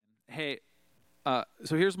Hey,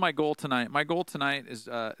 so here's my goal tonight. My goal tonight is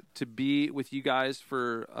to be with you guys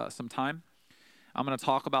for some time. I'm going to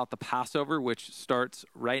talk about the Passover, which starts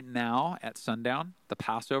right now at sundown, the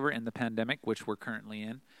Passover and the pandemic, which we're currently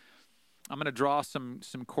in. I'm going to draw some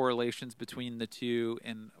correlations between the two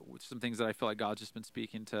and some things that I feel like God's just been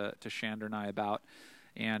speaking to Shander and I about.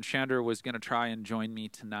 And Shander was going to try and join me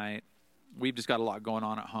tonight. We've just got a lot going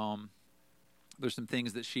on at home. There's some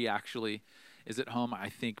things that she actually is at home, I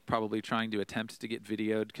think, probably trying to attempt to get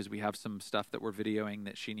videoed because we have some stuff that we're videoing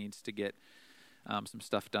that she needs to get some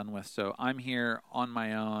stuff done with. So I'm here on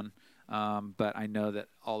my own, but I know that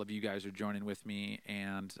all of you guys are joining with me,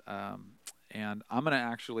 and I'm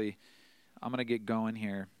gonna get going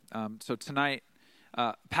here. So tonight,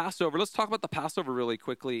 Passover. Let's talk about the Passover really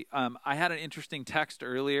quickly. I had an interesting text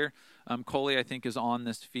earlier. Coley, I think, is on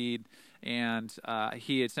this feed, and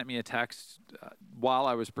he had sent me a text while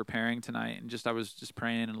I was preparing tonight, and I was just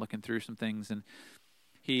praying and looking through some things, and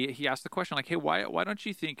he asked the question like, "Hey, why don't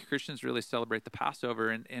you think Christians really celebrate the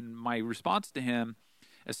Passover?" And my response to him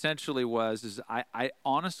essentially was I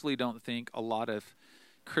honestly don't think a lot of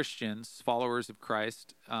Christians, followers of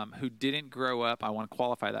Christ, who didn't grow up, I want to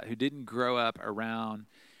qualify that, who didn't grow up around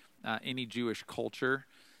any Jewish culture,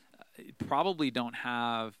 probably don't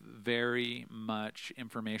have very much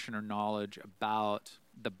information or knowledge about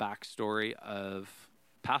the backstory of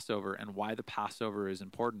Passover and why the Passover is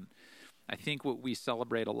important. I think what we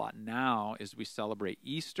celebrate a lot now is we celebrate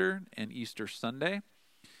Easter and Easter Sunday,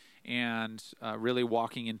 and really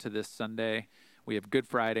walking into this Sunday, we have Good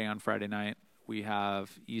Friday on Friday night. We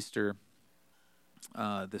have Easter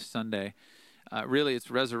this Sunday. Really, it's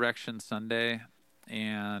Resurrection Sunday,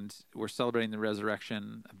 and we're celebrating the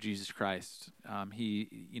resurrection of Jesus Christ.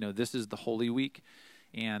 This is the Holy Week,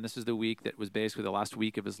 and this is the week that was basically the last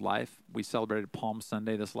week of his life. We celebrated Palm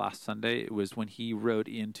Sunday this last Sunday. It was when he rode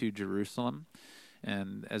into Jerusalem,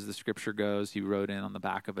 and as the scripture goes, he rode in on the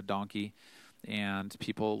back of a donkey, and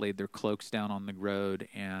people laid their cloaks down on the road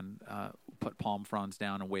and put palm fronds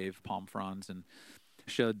down and waved palm fronds and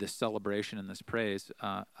showed this celebration and this praise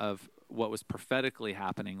of what was prophetically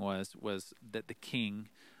happening was that the King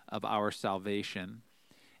of our salvation,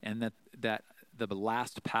 and that the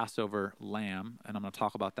last Passover lamb, and I'm going to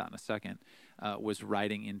talk about that in a second, was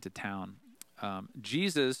riding into town.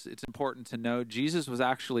 Jesus, it's important to know, Jesus was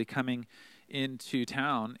actually coming into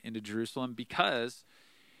town, into Jerusalem, because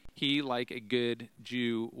he, like a good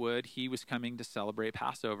Jew would, he was coming to celebrate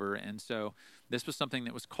Passover. And so this was something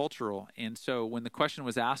that was cultural. And so when the question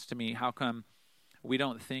was asked to me, how come we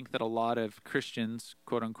don't think that a lot of Christians,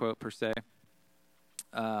 quote unquote, per se,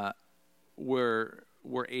 were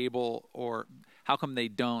able, or how come they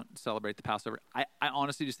don't celebrate the Passover? I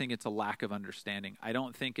honestly just think it's a lack of understanding. I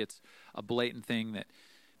don't think it's a blatant thing that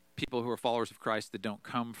people who are followers of Christ that don't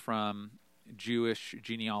come from Jewish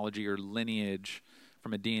genealogy or lineage,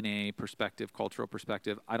 from a DNA perspective, cultural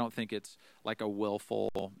perspective, I don't think it's like a willful,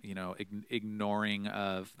 ignoring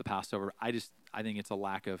of the Passover. I think it's a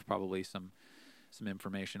lack of probably some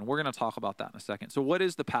information. We're going to talk about that in a second. So what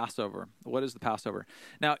is the Passover? What is the Passover?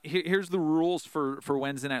 Now, here's the rules for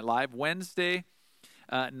Wednesday Night Live. Wednesday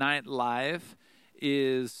Night Live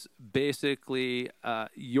is basically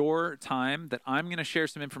your time that I'm going to share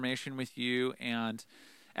some information with you, and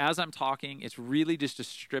as I'm talking, it's really just a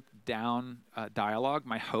stripped down dialogue.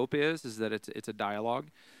 My hope is that it's a dialogue.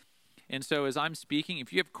 And so as I'm speaking,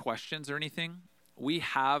 if you have questions or anything, we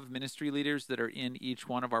have ministry leaders that are in each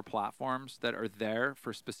one of our platforms that are there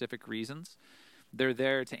for specific reasons. They're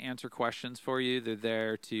there to answer questions for you. They're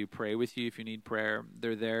there to pray with you if you need prayer.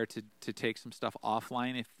 They're there to take some stuff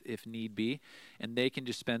offline if need be. And they can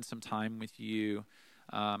just spend some time with you,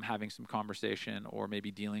 having some conversation, or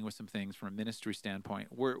maybe dealing with some things from a ministry standpoint.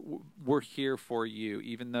 We're here for you.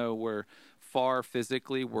 Even though we're far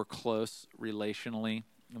physically, we're close relationally,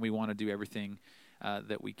 and we want to do everything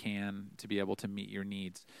that we can to be able to meet your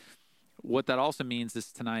needs. What that also means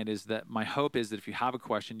tonight is that my hope is that if you have a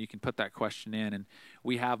question, you can put that question in, and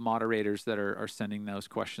we have moderators that are sending those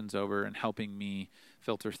questions over and helping me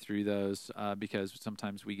filter through those, because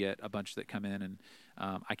sometimes we get a bunch that come in, and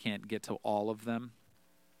I can't get to all of them.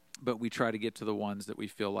 But we try to get to the ones that we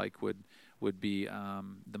feel like would be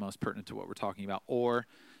the most pertinent to what we're talking about. Or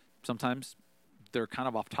sometimes they're kind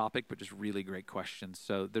of off topic, but just really great questions.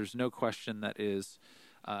 So there's no question that is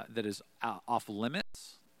off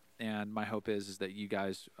limits. And my hope is that you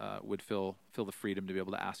guys would feel the freedom to be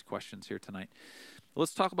able to ask questions here tonight.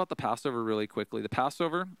 Let's talk about the Passover really quickly. The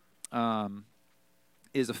Passover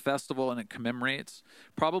is a festival, and it commemorates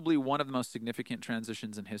probably one of the most significant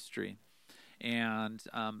transitions in history. And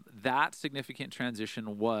that significant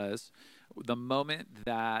transition was the moment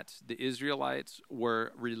that the Israelites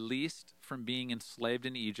were released from being enslaved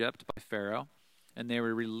in Egypt by Pharaoh, and they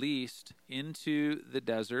were released into the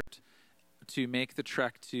desert to make the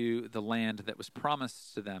trek to the land that was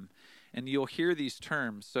promised to them. And you'll hear these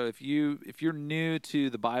terms. So if you're new to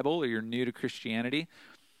the Bible or you're new to Christianity,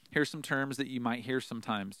 here's some terms that you might hear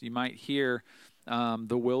sometimes. You might hear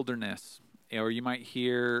the wilderness, or you might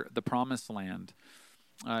hear the promised land.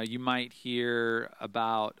 You might hear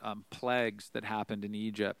about plagues that happened in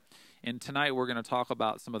Egypt. And tonight we're going to talk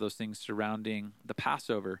about some of those things surrounding the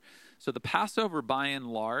Passover. So the Passover, by and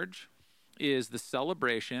large, is the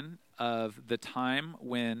celebration of the time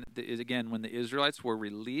when the Israelites were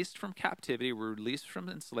released from captivity, were released from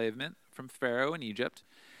enslavement from Pharaoh in Egypt,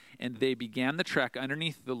 and they began the trek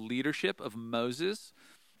underneath the leadership of Moses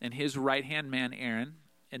and his right-hand man Aaron,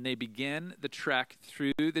 and they begin the trek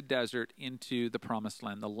through the desert into the promised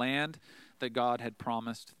land, the land that God had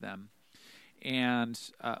promised them. And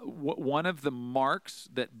one of the marks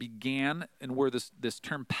that began and where this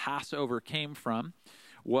term Passover came from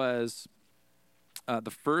was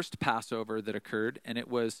the first Passover that occurred, and it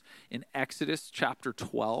was in Exodus chapter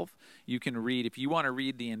 12. You can read, if you want to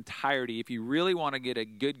read the entirety, if you really want to get a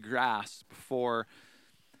good grasp for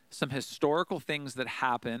some historical things that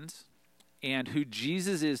happened and who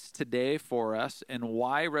Jesus is today for us, and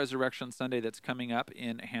why Resurrection Sunday that's coming up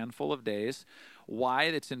in a handful of days, why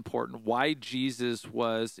it's important, why Jesus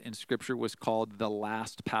was, in Scripture, was called the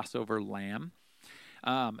last Passover lamb.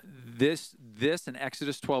 This in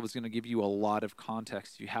Exodus 12 is going to give you a lot of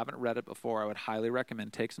context. If you haven't read it before, I would highly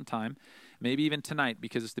recommend take some time, maybe even tonight,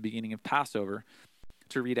 because it's the beginning of Passover,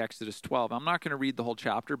 to read Exodus 12. I'm not going to read the whole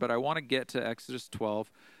chapter, but I want to get to Exodus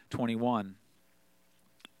 12:21.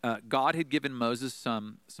 God had given Moses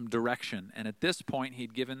some direction, and at this point,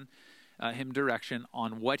 he'd given him direction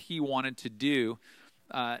on what he wanted to do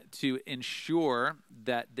to ensure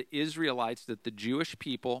that the Israelites, that the Jewish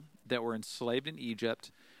people that were enslaved in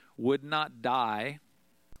Egypt, would not die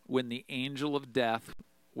when the angel of death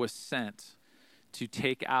was sent to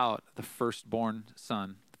take out the firstborn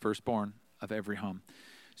son, the firstborn of every home.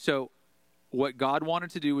 So what God wanted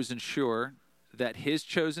to do was ensure that his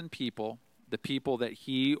chosen people, the people that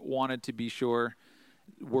he wanted to be sure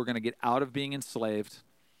were going to get out of being enslaved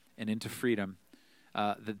and into freedom,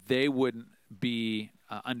 that they wouldn't be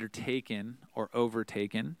undertaken or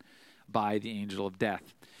overtaken by the angel of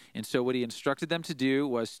death. And so what he instructed them to do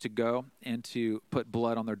was to go and to put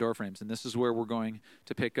blood on their doorframes. And this is where we're going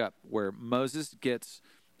to pick up, where Moses gets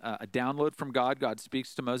a download from God. God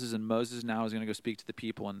speaks to Moses, and Moses now is going to go speak to the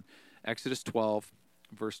people. In Exodus 12,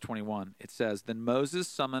 verse 21, it says, "Then Moses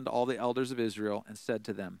summoned all the elders of Israel and said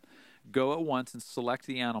to them, 'Go at once and select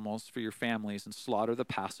the animals for your families and slaughter the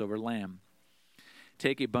Passover lamb.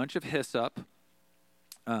 Take a bunch of hyssop,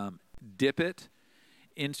 dip it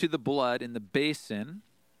into the blood in the basin,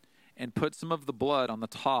 and put some of the blood on the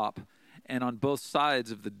top and on both sides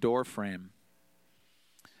of the door frame.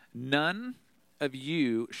 None of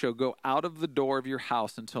you shall go out of the door of your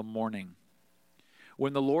house until morning.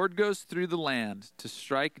 When the Lord goes through the land to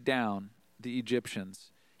strike down the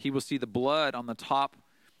Egyptians, he will see the blood on the top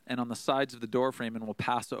and on the sides of the doorframe and will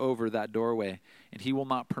pass over that doorway, and he will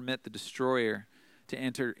not permit the destroyer to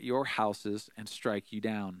enter your houses and strike you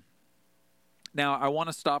down.'" Now, I want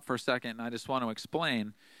to stop for a second, and I just want to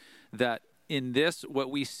explain that in this, what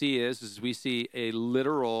we see is we see a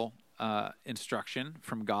literal instruction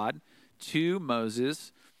from God to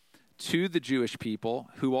Moses, to the Jewish people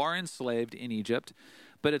who are enslaved in Egypt,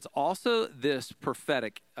 but it's also this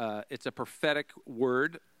prophetic, it's a prophetic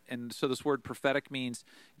word. And so this word prophetic means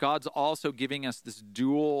God's also giving us this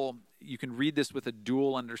dual, you can read this with a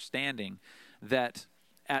dual understanding, that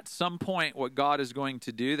at some point what God is going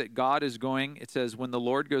to do, that God is going, it says, when the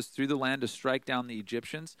Lord goes through the land to strike down the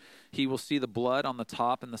Egyptians, he will see the blood on the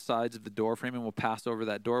top and the sides of the doorframe and will pass over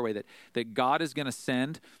that doorway. That God is going to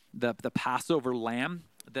send the Passover lamb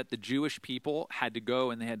that the Jewish people had to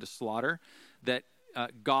go and they had to slaughter, that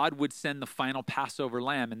God would send the final Passover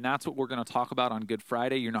lamb. And that's what we're going to talk about on Good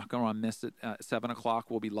Friday. You're not going to miss it. 7 o'clock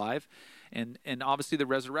we'll be live. And obviously the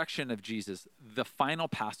resurrection of Jesus, the final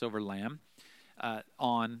Passover lamb,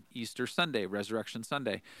 on Easter Sunday, Resurrection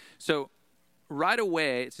Sunday. So right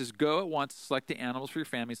away, it says, "Go at once, select the animals for your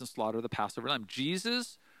families, and slaughter the Passover lamb."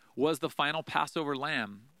 Jesus was the final Passover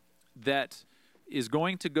lamb that is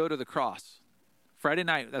going to go to the cross. Friday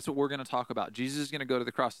night, that's what we're going to talk about. Jesus is going to go to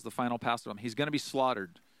the cross as the final Passover lamb. He's going to be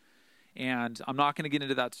slaughtered. And I'm not going to get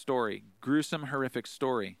into that story. Gruesome, horrific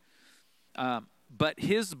story. But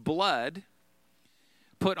his blood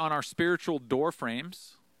put on our spiritual door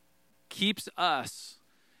frames keeps us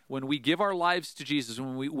when we give our lives to Jesus,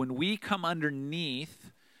 when we come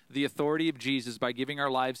underneath the authority of Jesus by giving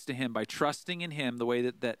our lives to him, by trusting in him the way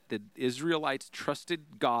that the Israelites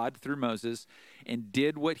trusted God through Moses and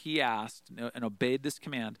did what he asked and obeyed this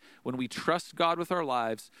command, when we trust God with our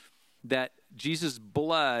lives, that Jesus'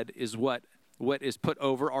 blood is what is put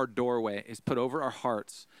over our doorway, is put over our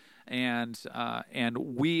hearts, and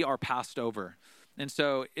we are passed over. And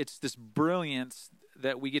so it's this brilliance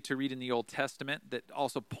that we get to read in the Old Testament that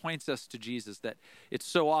also points us to Jesus. That it's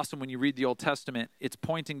so awesome when you read the Old Testament, it's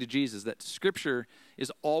pointing to Jesus. That Scripture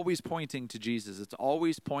is always pointing to Jesus. It's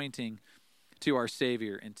always pointing to our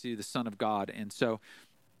Savior and to the Son of God. And so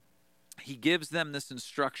he gives them this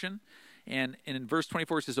instruction. And in verse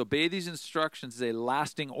 24, it says, obey these instructions as a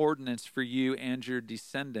lasting ordinance for you and your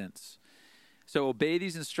descendants. So obey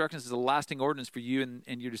these instructions as a lasting ordinance for you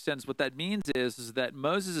and your descendants. What that means is that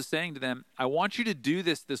Moses is saying to them, I want you to do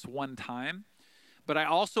this one time, but I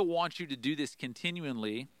also want you to do this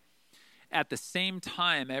continually at the same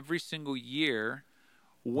time every single year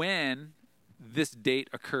when this date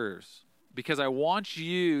occurs. Because I want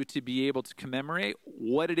you to be able to commemorate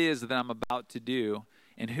what it is that I'm about to do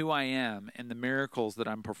and who I am and the miracles that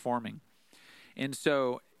I'm performing. And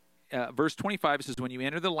so verse 25 says, when you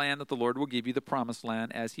enter the land that the Lord will give you, the promised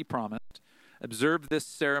land, as he promised, observe this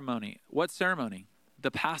ceremony. What ceremony? The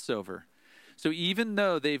Passover. So even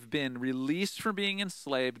though they've been released from being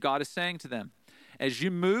enslaved, God is saying to them, as you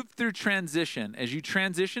move through transition, as you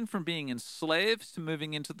transition from being enslaved to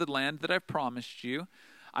moving into the land that I've promised you,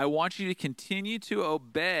 I want you to continue to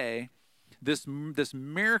obey this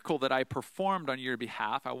miracle that I performed on your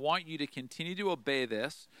behalf. I want you to continue to obey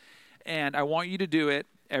this, and I want you to do it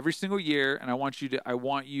every single year, and I want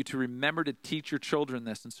you to remember to teach your children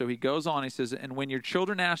this. And so he goes on, he says, and when your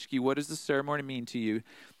children ask you, what does the ceremony mean to you?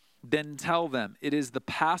 Then tell them, it is the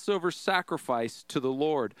Passover sacrifice to the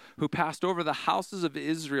Lord, who passed over the houses of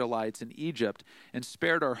Israelites in Egypt and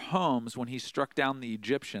spared our homes when he struck down the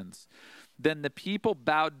Egyptians. Then the people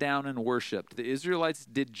bowed down and worshiped. The Israelites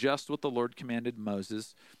did just what the Lord commanded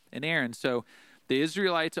Moses and Aaron. So the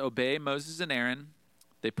Israelites obey Moses and Aaron.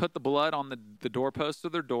 They put the blood on the doorposts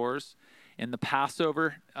of their doors, and the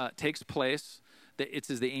Passover takes place. It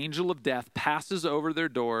says the angel of death passes over their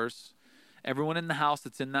doors. Everyone in the house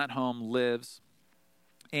that's in that home lives,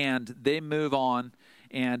 and they move on,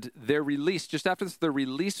 and they're released. Just after this, they're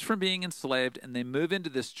released from being enslaved, and they move into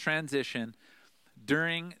this transition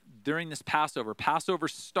during this Passover. Passover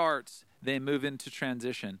starts, they move into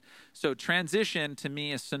transition. So transition to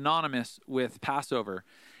me is synonymous with Passover.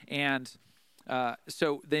 And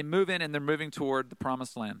so they move in and they're moving toward the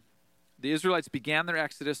promised land. The Israelites began their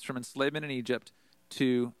exodus from enslavement in Egypt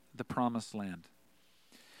to the promised land.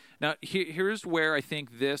 Now, here's where I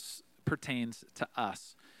think this pertains to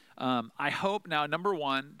us. I hope, now, number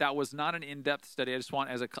one, that was not an in-depth study. I just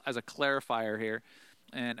want, as a clarifier here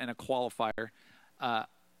and a qualifier,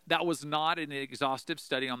 that was not an exhaustive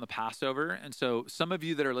study on the Passover. And so some of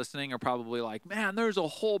you that are listening are probably like, man, there's a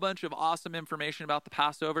whole bunch of awesome information about the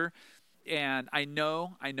Passover. And I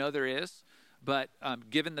know there is, but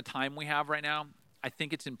given the time we have right now, I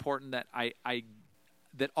think it's important that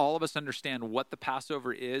that all of us understand what the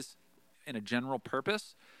Passover is in a general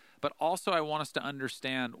purpose, but also I want us to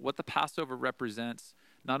understand what the Passover represents,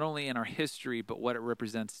 not only in our history, but what it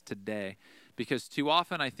represents today. Because too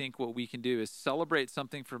often I think what we can do is celebrate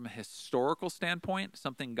something from a historical standpoint,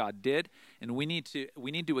 something God did, and we need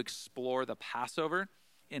to explore the Passover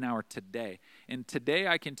in our today. And today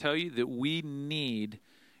I can tell you that we need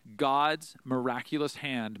God's miraculous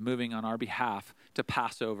hand moving on our behalf to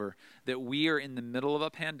Passover, that we are in the middle of a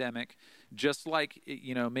pandemic, just like,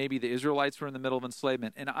 maybe the Israelites were in the middle of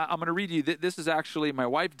enslavement. And I'm going to read you, this is actually, my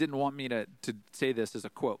wife didn't want me to say this as a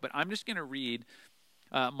quote, but I'm just going to read,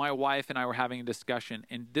 my wife and I were having a discussion,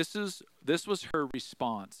 and this was her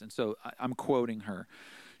response. And so I'm quoting her.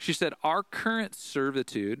 She said, our current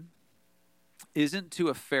servitude isn't to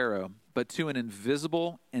a pharaoh, but to an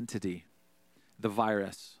invisible entity, the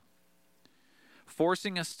virus,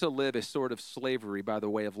 forcing us to live a sort of slavery by the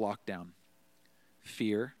way of lockdown,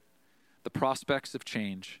 fear, the prospects of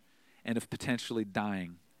change, and of potentially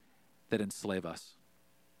dying that enslave us.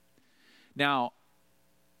 Now,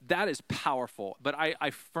 that is powerful, but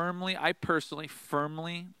I personally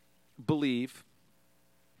firmly believe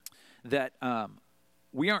that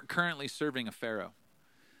we aren't currently serving a pharaoh,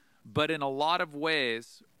 but in a lot of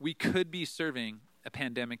ways, we could be serving a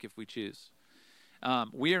pandemic if we choose.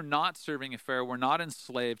 We are not serving a pharaoh. We're not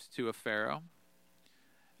enslaved to a pharaoh.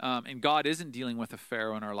 And God isn't dealing with a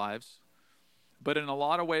pharaoh in our lives. But in a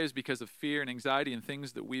lot of ways, because of fear and anxiety and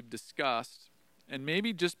things that we've discussed, And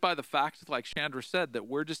maybe just by the fact, like Chandra said, that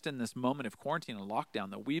we're just in this moment of quarantine and lockdown,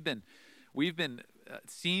 that we've been it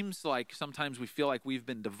seems like sometimes we feel like we've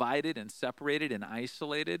been divided and separated and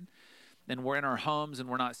isolated, and we're in our homes and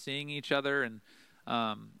we're not seeing each other. And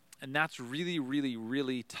that's really, really,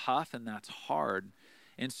 really tough, and that's hard.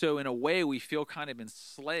 And so in a way, we feel kind of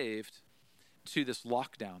enslaved to this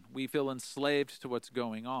lockdown. We feel enslaved to what's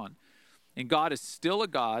going on. And God is still a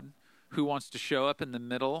God who wants to show up in the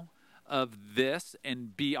middle of this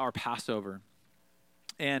and be our Passover.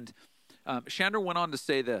 And Chandra went on to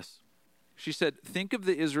say this. She said, think of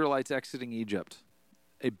the Israelites exiting Egypt,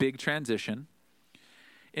 a big transition,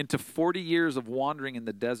 into 40 years of wandering in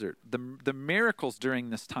the desert. The miracles during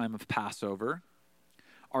this time of Passover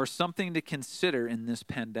are something to consider in this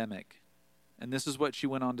pandemic. And this is what she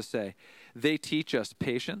went on to say. They teach us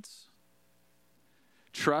patience,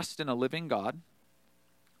 trust in a living God,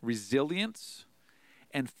 resilience,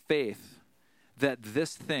 and faith that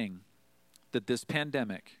this thing, that this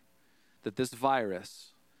pandemic, that this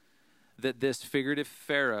virus, that this figurative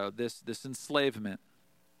Pharaoh, this enslavement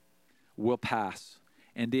will pass.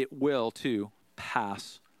 And it will, too,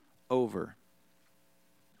 pass over.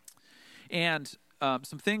 And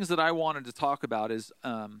some things that I wanted to talk about is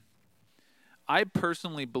I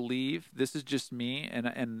personally believe, this is just me,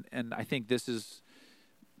 and I think this is,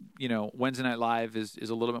 Wednesday Night Live is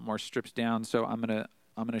a little bit more stripped down, so I'm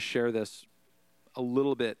gonna share this a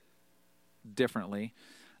little bit differently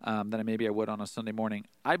than maybe I would on a Sunday morning.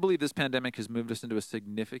 I believe this pandemic has moved us into a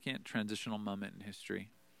significant transitional moment in history.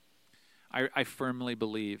 I firmly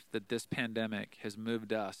believe that this pandemic has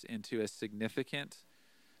moved us into a significant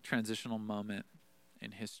transitional moment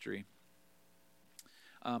in history.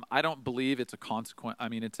 I don't believe it's a consequence. I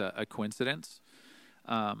mean, it's a coincidence.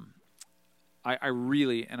 I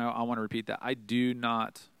really, and I want to repeat that, I do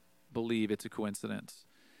not believe it's a coincidence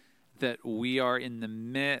that we are in the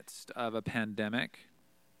midst of a pandemic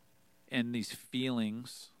and these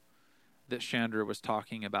feelings that Chandra was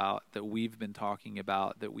talking about, that we've been talking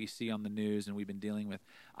about, that we see on the news and we've been dealing with.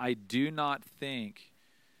 I do not think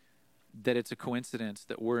that it's a coincidence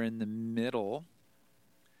that we're in the middle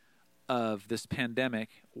of this pandemic.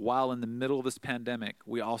 While in the middle of this pandemic,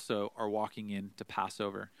 we also are walking into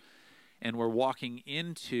Passover. And we're walking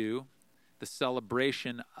into the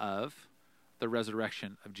celebration of the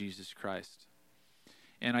resurrection of Jesus Christ.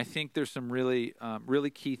 And I think there's some really,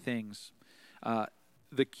 really key things.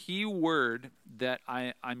 The key word that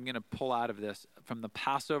I'm going to pull out of this, from the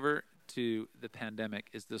Passover to the pandemic,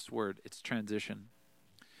 is this word. It's transition.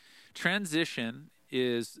 Transition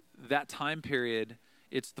is that time period.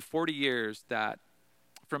 It's the 40 years that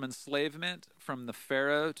from enslavement, from the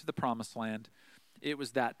Pharaoh to the Promised Land, it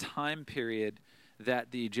was that time period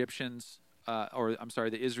that the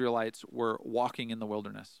the Israelites were walking in the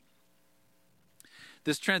wilderness.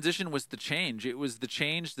 This transition was the change. It was the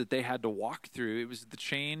change that they had to walk through. It was the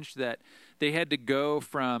change that they had to go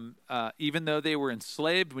from, even though they were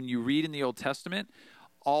enslaved, when you read in the Old Testament,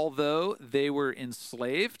 although they were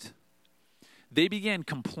enslaved, they began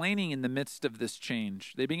complaining in the midst of this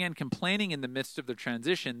change. They began complaining in the midst of the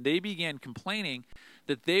transition. They began complaining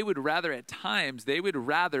that they would rather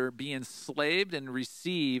be enslaved and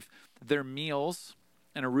receive their meals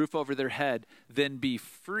and a roof over their head than be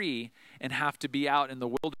free and have to be out in the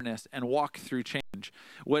wilderness and walk through change.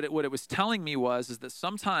 What it was telling me is that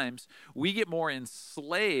sometimes we get more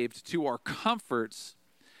enslaved to our comforts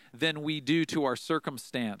than we do to our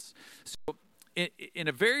circumstance. So in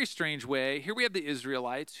a very strange way, here we have the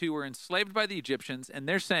Israelites who were enslaved by the Egyptians, and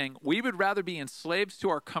they're saying, we would rather be enslaved to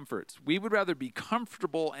our comforts. We would rather be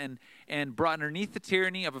comfortable and brought underneath the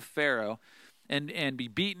tyranny of a Pharaoh and be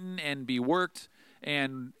beaten and be worked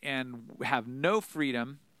and have no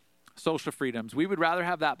freedom, social freedoms. We would rather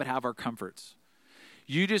have that, but have our comforts.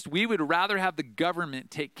 We would rather have the government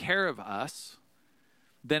take care of us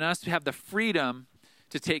than us to have the freedom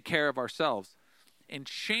to take care of ourselves. And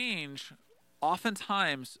change,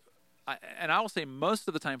 oftentimes, and I will say most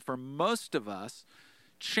of the time, for most of us,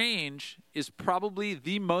 change is probably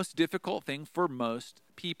the most difficult thing for most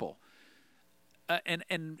people. And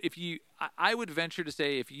I would venture to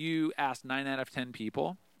say, if you ask 9 out of 10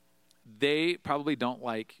 people, they probably don't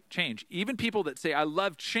like change. Even people that say, I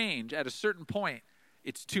love change, at a certain point,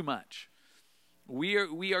 it's too much. We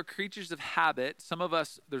are creatures of habit. Some of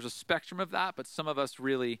us, there's a spectrum of that, but some of us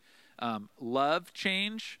really love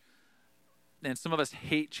change, and some of us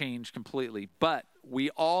hate change completely. But we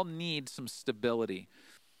all need some stability.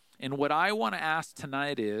 And what I want to ask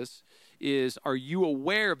tonight is are you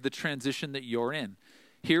aware of the transition that you're in?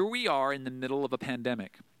 Here we are in the middle of a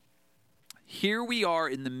pandemic. Here we are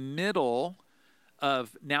in the middle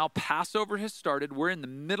of now Passover has started. We're in the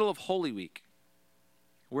middle of Holy Week.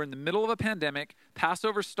 We're in the middle of a pandemic.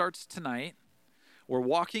 Passover starts tonight. We're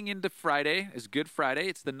walking into Friday as Good Friday.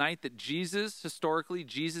 It's the night that historically,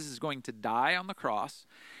 Jesus is going to die on the cross,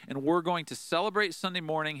 and we're going to celebrate Sunday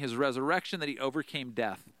morning his resurrection, that he overcame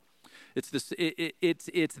death.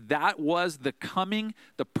 That was the coming,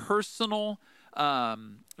 the personal,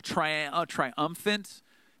 triumphant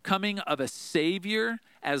coming of a Savior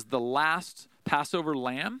as the last Passover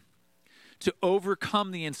lamb to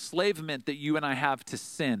overcome the enslavement that you and I have to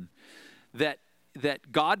sin.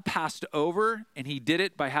 That God passed over, and he did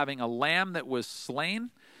it by having a lamb that was slain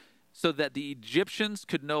so that the Egyptians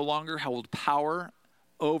could no longer hold power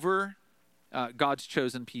over God's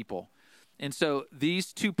chosen people. And so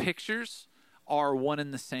these two pictures are one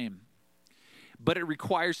and the same. But it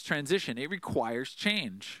requires transition. It requires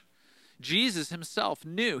change. Jesus himself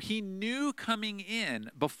knew. He knew coming in,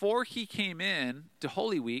 before he came in to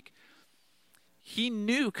Holy Week, he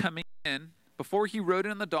knew coming in, before he rode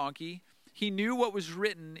in on the donkey, he knew what was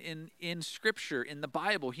written in Scripture, in the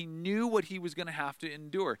Bible. He knew what he was going to have to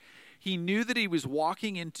endure. He knew that he was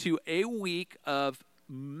walking into a week of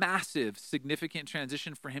massive, significant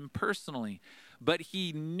transition for him personally. But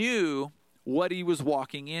he knew what he was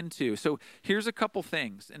walking into. So here's a couple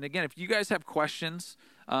things. And again, if you guys have questions,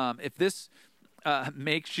 if this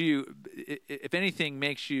makes you, if anything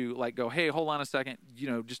makes you like go, hey, hold on a second,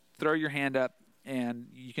 just throw your hand up and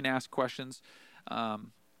you can ask questions.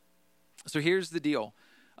 So here's the deal.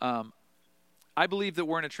 I believe that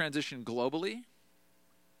we're in a transition globally.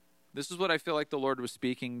 This is what I feel like the Lord was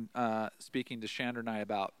speaking to Chandra and I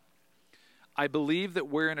about. I believe that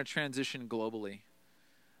we're in a transition globally.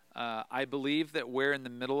 I believe that we're in the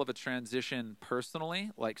middle of a transition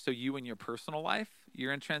personally, so you in your personal life,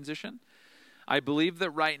 you're in transition. I believe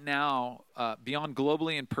that right now, beyond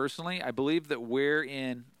globally and personally, I believe that we're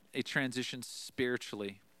in a transition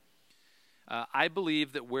spiritually. I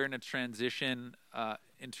believe that we're in a transition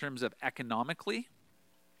in terms of economically,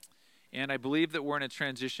 and I believe that we're in a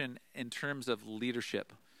transition in terms of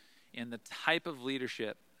leadership and the type of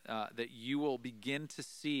leadership that you will begin to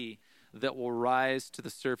see that will rise to the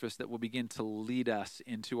surface, that will begin to lead us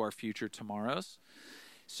into our future tomorrows.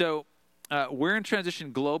 So we're in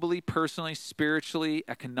transition globally, personally, spiritually,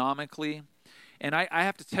 economically, and I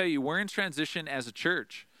have to tell you, we're in transition as a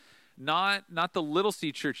church. Not the Little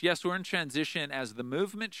C Church. Yes, we're in transition as the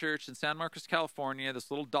Movement Church in San Marcos, California, this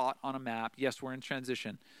little dot on a map. Yes, we're in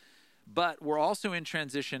transition. But we're also in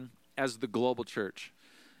transition as the global church.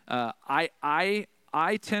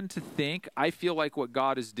 I tend to think, I feel like what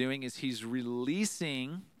God is doing is he's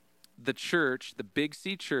releasing the church, the Big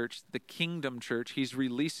C Church, the Kingdom Church. He's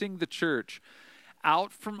releasing the church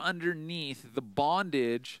out from underneath the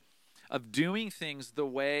bondage of doing things the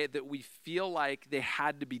way that we feel like they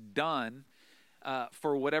had to be done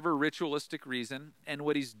for whatever ritualistic reason. And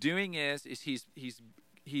what he's doing is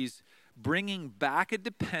he's bringing back a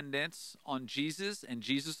dependence on Jesus and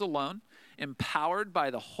Jesus alone, empowered by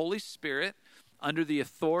the Holy Spirit under the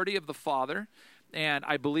authority of the Father. And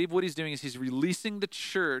I believe what he's doing is he's releasing the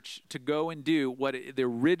church to go and do what the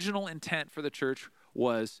original intent for the church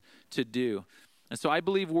was to do. And so I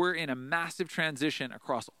believe we're in a massive transition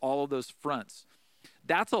across all of those fronts.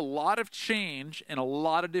 That's a lot of change in a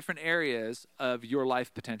lot of different areas of your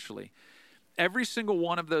life potentially. Every single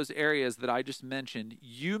one of those areas that I just mentioned,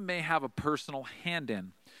 you may have a personal hand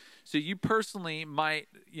in. So you personally might,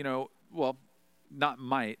 not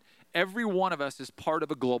might. Every one of us is part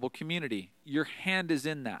of a global community. Your hand is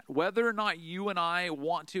in that. Whether or not you and I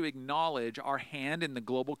want to acknowledge our hand in the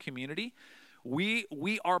global community, we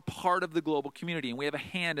are part of the global community, and we have a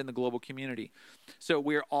hand in the global community. So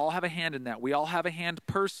we all have a hand in that. We all have a hand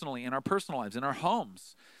personally in our personal lives, in our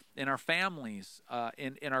homes, in our families,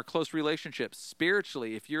 in our close relationships,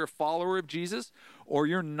 spiritually. If you're a follower of Jesus or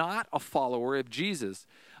you're not a follower of Jesus,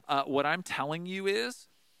 what I'm telling you is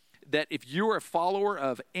that if you're a follower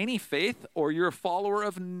of any faith or you're a follower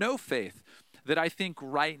of no faith, that I think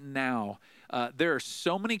right now there are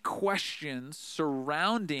so many questions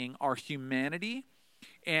surrounding our humanity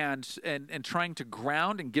and trying to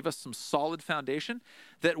ground and give us some solid foundation,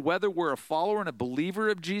 that whether we're a follower and a believer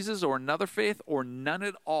of Jesus or another faith or none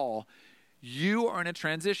at all, you are in a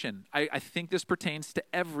transition. I think this pertains to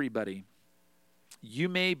everybody. You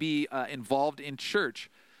may be involved in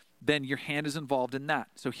church, then your hand is involved in that.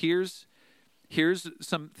 So here's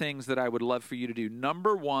some things that I would love for you to do.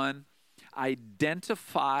 Number one,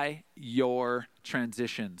 identify your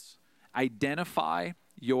transitions. Identify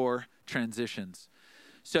your transitions.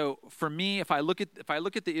 So for me, if I look at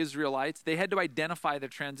the Israelites, they had to identify the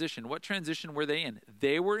transition. What transition were they in?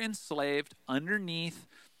 They were enslaved underneath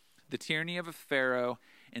the tyranny of a Pharaoh,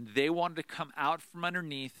 and they wanted to come out from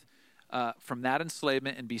underneath from that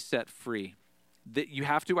enslavement and be set free. That you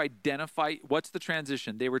have to identify what's the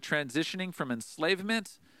transition. They were transitioning from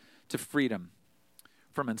enslavement to freedom.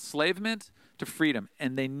 From enslavement to freedom.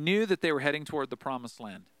 And they knew that they were heading toward the promised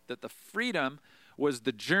land. That the freedom was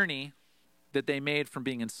the journey that they made from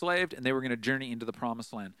being enslaved, and they were going to journey into the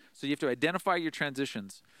promised land. So you have to identify your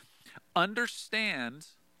transitions. Understand,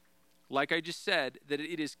 like I just said, that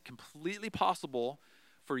it is completely possible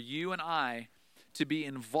for you and I to be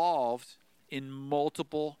involved in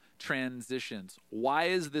multiple transitions. Why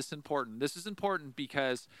is this important? This is important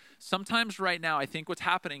because sometimes right now, I think what's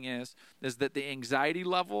happening is that the anxiety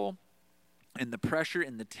level and the pressure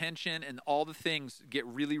and the tension and all the things get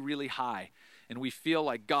really, really high. And we feel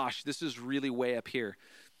like, gosh, this is really way up here.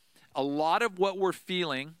 A lot of what we're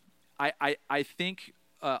feeling, I think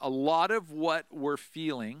a lot of what we're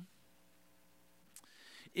feeling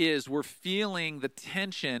is we're feeling the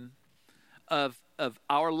tension of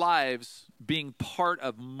our lives being part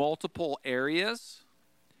of multiple areas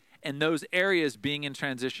and those areas being in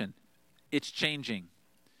transition. It's changing.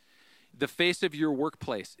 The face of your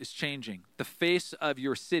workplace is changing. The face of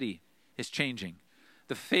your city is changing.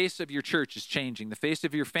 The face of your church is changing. The face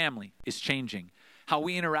of your family is changing. How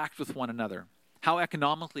we interact with one another. How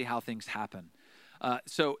economically how things happen.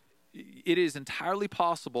 So it is entirely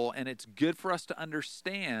possible, and it's good for us to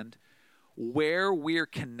understand where we're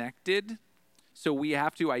connected. So we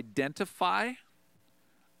have to identify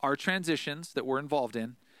our transitions that we're involved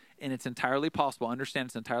in, and it's entirely possible. Understand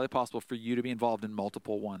it's entirely possible for you to be involved in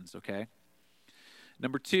multiple ones, okay?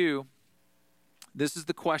 Number two, this is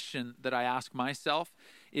the question that I ask myself,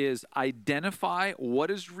 is identify what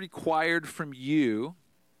is required from you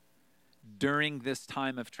during this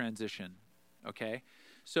time of transition, okay?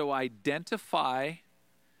 So identify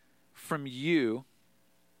from you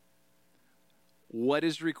what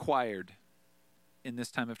is required in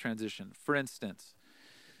this time of transition. For instance,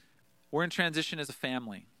 we're in transition as a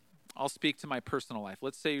family. I'll speak to my personal life.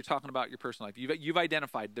 Let's say you're talking about your personal life. You've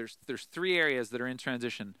identified there's 3 areas that are in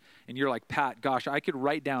transition, and you're like, Pat, gosh, I could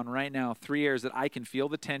write down right now 3 areas that I can feel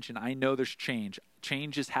the tension. I know there's change.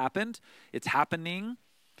 Change has happened. It's happening,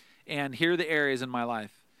 and here are the areas in my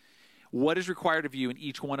life. What is required of you in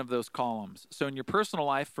each one of those columns? So in your personal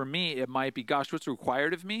life, for me, it might be, gosh, what's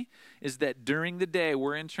required of me is that during the day,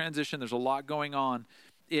 we're in transition. There's a lot going on.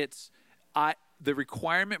 The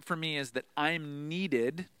requirement for me is that I'm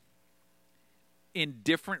needed in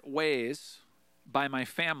different ways by my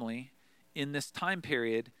family in this time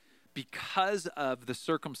period because of the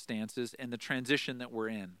circumstances and the transition that we're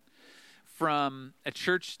in. From a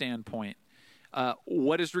church standpoint,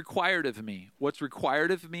 what is required of me? What's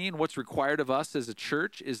required of me and what's required of us as a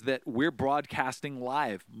church is that we're broadcasting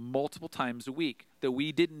live multiple times a week, that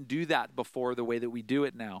we didn't do that before the way that we do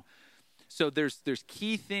it now. So there's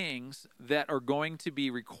key things that are going to be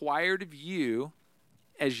required of you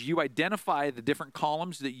as you identify the different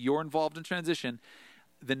columns that you're involved in transition.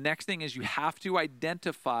 The next thing is you have to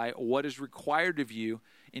identify what is required of you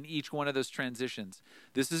in each one of those transitions.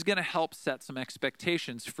 This is going to help set some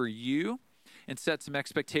expectations for you and set some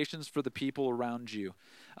expectations for the people around you.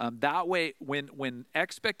 That way, when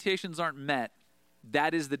expectations aren't met,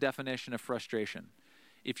 that is the definition of frustration.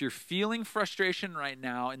 If you're feeling frustration right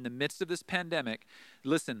now in the midst of this pandemic,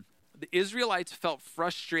 listen, the Israelites felt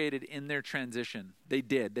frustrated in their transition. They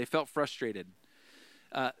did. They felt frustrated.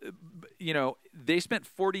 They spent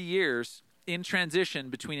 40 years in transition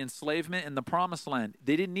between enslavement and the promised land.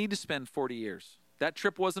 They didn't need to spend 40 years. That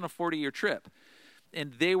trip wasn't a 40-year trip.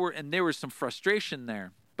 And there was some frustration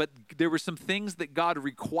there. But there were some things that God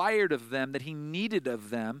required of them that he needed of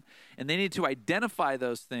them, and they needed to identify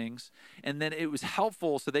those things. And then it was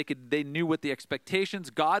helpful so they knew what the expectations.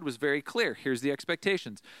 God was very clear. Here's the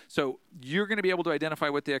expectations. So you're going to be able to identify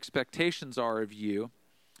what the expectations are of you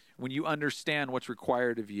when you understand what's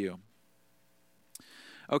required of you.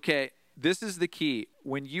 Okay, this is the key.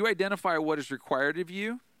 When you identify what is required of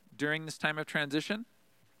you during this time of transition,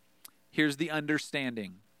 here's the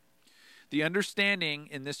understanding. The understanding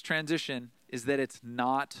in this transition is that it's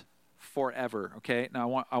not forever, okay?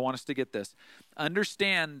 Now, I want us to get this.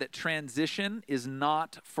 Understand that transition is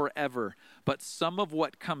not forever, but some of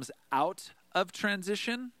what comes out of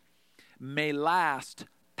transition may last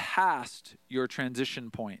past your transition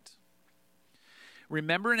point.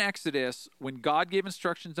 Remember in Exodus when God gave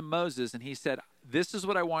instructions to Moses and he said, this is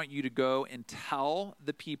what I want you to go and tell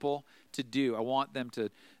the people to do. I want them to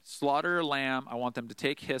slaughter a lamb. I want them to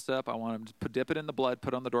take hyssop. I want them to dip it in the blood,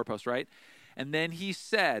 put it on the doorpost, right? And then he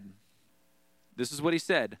said, this is what he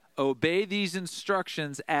said, obey these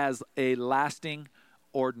instructions as a lasting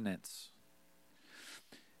ordinance.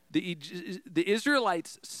 The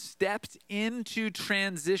Israelites stepped into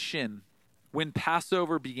transition when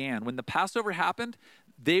Passover began. When the Passover happened,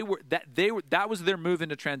 that was their move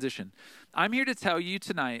into transition. I'm here to tell you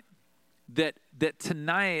tonight that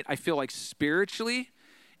tonight I feel like spiritually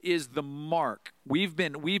is the mark. We've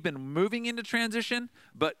been moving into transition,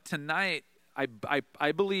 but tonight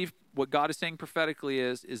I believe what God is saying prophetically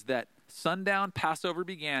is that sundown, Passover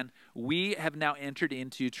began. We have now entered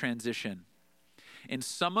into transition. And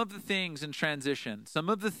some of the things in transition, some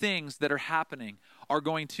of the things that are happening are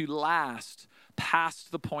going to last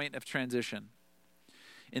past the point of transition.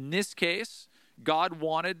 In this case, God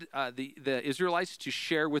wanted the Israelites to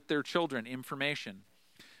share with their children information.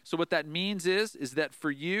 So what that means is that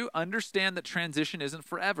for you, understand that transition isn't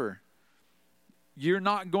forever. You're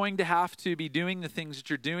not going to have to be doing the things that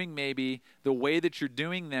you're doing maybe the way that you're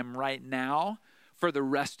doing them right now for the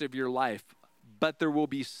rest of your life. But there will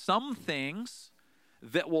be some things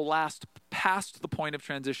that will last past the point of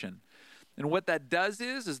transition. And what that does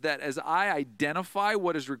is that as I identify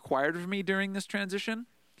what is required of me during this transition,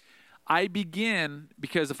 I begin,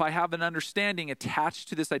 because if I have an understanding attached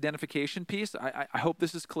to this identification piece, I hope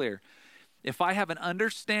this is clear. If I have an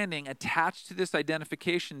understanding attached to this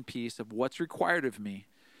identification piece of what's required of me,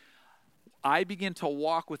 I begin to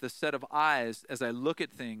walk with a set of eyes as I look at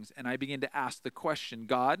things, and I begin to ask the question,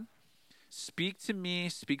 God, speak to me,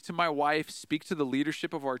 speak to my wife, speak to the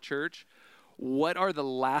leadership of our church. What are the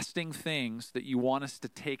lasting things that you want us to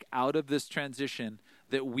take out of this transition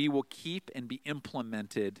that we will keep and be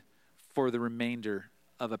implemented for the remainder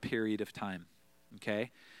of a period of time?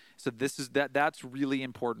 Okay? So that's really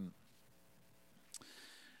important.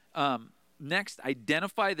 Next,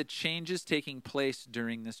 identify the changes taking place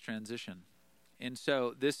during this transition. And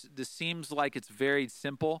so this seems like it's very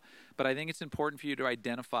simple, but I think it's important for you to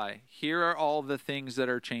identify. Here are all the things that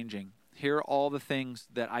are changing. Here are all the things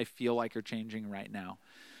that I feel like are changing right now.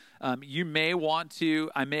 You may want to,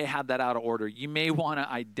 I may have that out of order. You may want to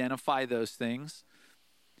identify those things.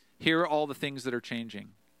 Here are all the things that are changing.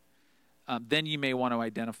 Then you may want to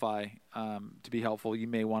identify, to be helpful, you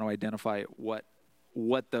may want to identify what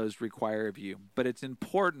those require of you. But it's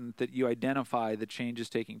important that you identify the changes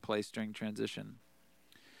taking place during transition.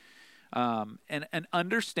 And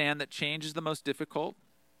understand that change is the most difficult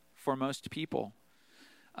for most people.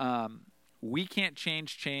 We can't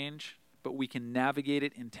change, but we can navigate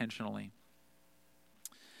it intentionally.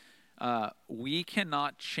 We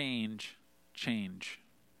cannot change,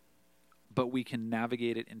 but we can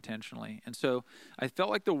navigate it intentionally. And so I felt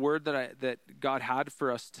like the word that God had for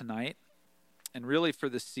us tonight, and really for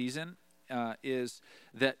this season, is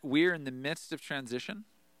that we're in the midst of transition.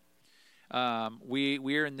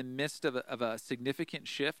 We are in the midst of a significant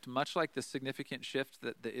shift, much like the significant shift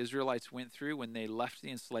that the Israelites went through when they left the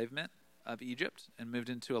enslavement of Egypt and moved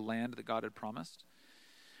into a land that God had promised.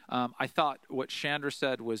 I thought what Chandra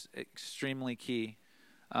said was extremely key.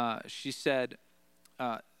 She said,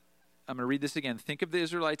 I'm going to read this again. Think of the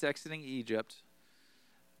Israelites exiting Egypt,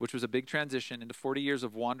 which was a big transition, into 40 years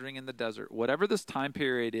of wandering in the desert. Whatever this time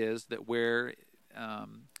period is that we're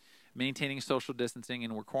maintaining social distancing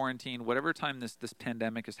and we're quarantined, whatever time this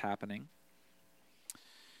pandemic is happening,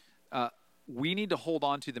 we need to hold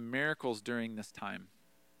on to the miracles during this time.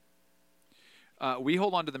 We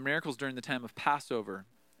hold on to the miracles during the time of Passover,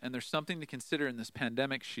 and there's something to consider in this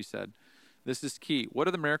pandemic, she said. This is key. What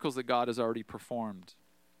are the miracles that God has already performed?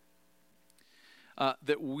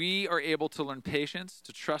 That we are able to learn patience,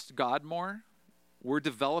 to trust God more. We're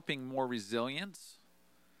developing more resilience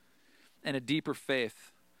and a deeper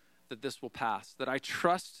faith that this will pass. That I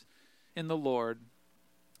trust in the Lord,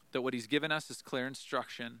 that what he's given us is clear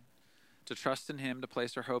instruction, to trust in him, to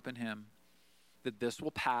place our hope in him, that this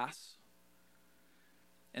will pass,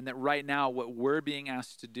 and that right now what we're being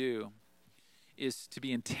asked to do is to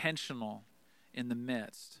be intentional in the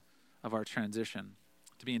midst of our transition,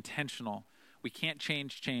 to be intentional. We can't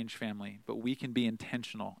change, family, but we can be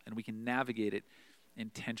intentional, and we can navigate it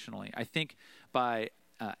intentionally. I think by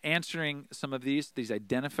answering some of these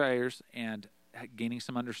identifiers and gaining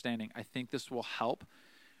some understanding, I think this will help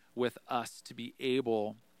with us to be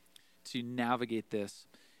able to navigate this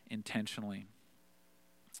intentionally.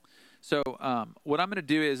 So what I'm going to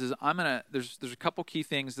do is there's a couple key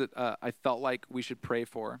things that I felt like we should pray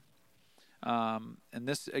for. And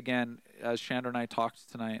this, again, as Chandra and I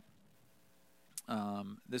talked tonight,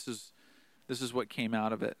 this is what came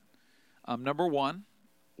out of it. Number one,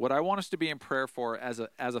 what I want us to be in prayer for as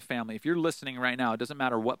a family. If you're listening right now, it doesn't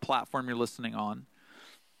matter what platform you're listening on.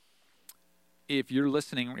 If you're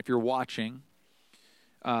listening, if you're watching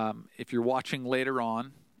later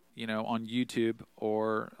on, on YouTube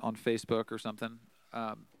or on Facebook or something,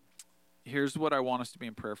 here's what I want us to be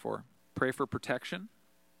in prayer for. Pray for protection.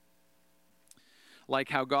 Like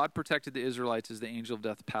how God protected the Israelites as the angel of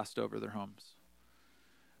death passed over their homes.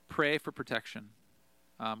 Pray for protection.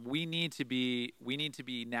 We need to be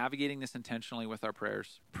navigating this intentionally with our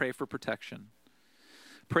prayers. Pray for protection.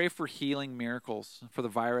 Pray for healing miracles, for the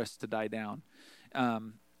virus to die down.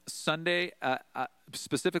 Sunday,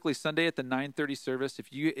 specifically Sunday at the 9:30 service, if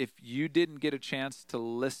you didn't get a chance to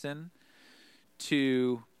listen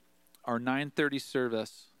to our 9:30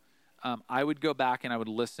 service, I would go back and I would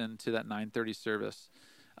listen to that 9:30 service.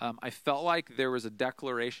 I felt like there was a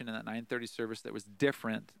declaration in that 9:30 service that was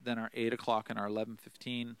different than our 8 o'clock and our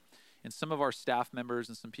 11:15. And some of our staff members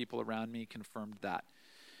and some people around me confirmed that.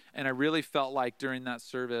 And I really felt like during that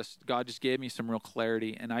service, God just gave me some real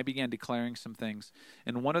clarity, and I began declaring some things.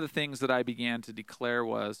 And one of the things that I began to declare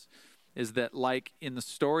is that, like in the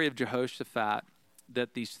story of Jehoshaphat,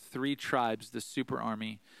 that these three tribes, the super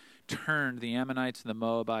army, turned, the Ammonites and the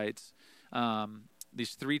Moabites,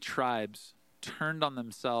 these three tribes turned on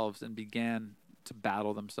themselves and began to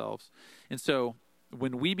battle themselves. And so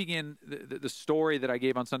when we begin, the story that I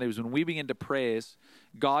gave on Sunday was when we begin to praise,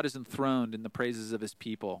 God is enthroned in the praises of his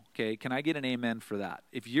people. Okay, can I get an amen for that?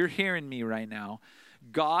 If you're hearing me right now,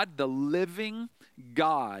 God, the living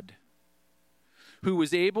God, who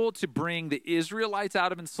was able to bring the Israelites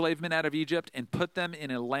out of enslavement out of Egypt and put them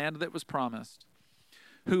in a land that was promised,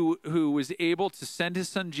 who was able to send his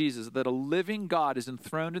son Jesus, that a living God is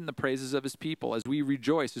enthroned in the praises of his people as we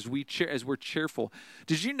rejoice, as we're cheerful.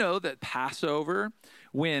 Did you know that Passover,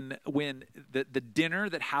 when the dinner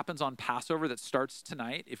that happens on Passover that starts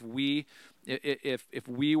tonight, if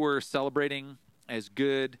we were celebrating as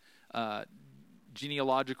good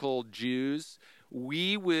genealogical Jews,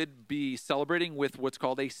 we would be celebrating with what's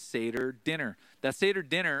called a Seder dinner. That Seder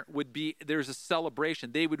dinner would be, there's a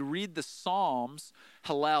celebration. They would read the Psalms,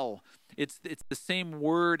 Hallel. It's the same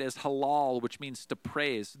word as halal, which means to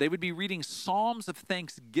praise. They would be reading Psalms of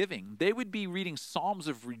thanksgiving. They would be reading Psalms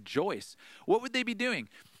of rejoice. What would they be doing?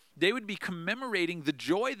 They would be commemorating the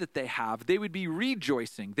joy that they have. They would be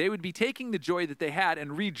rejoicing. They would be taking the joy that they had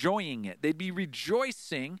and rejoicing it. They'd be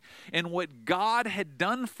rejoicing in what God had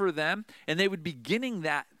done for them, and they would be beginning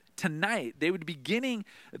that tonight. They would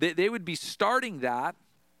be starting that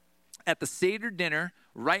at the Seder dinner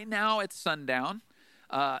right now at sundown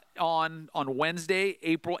on Wednesday,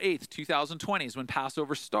 April 8th, 2020 is when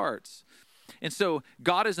Passover starts. And so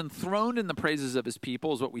God is enthroned in the praises of his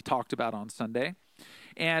people is what we talked about on Sunday.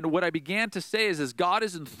 And what I began to say is God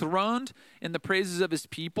is enthroned in the praises of his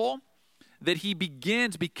people, that he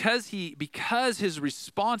begins because his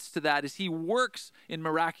response to that is he works in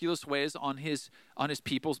miraculous ways on his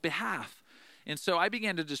people's behalf. And so I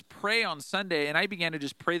began to just pray on Sunday, and I began to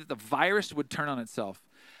just pray that the virus would turn on itself.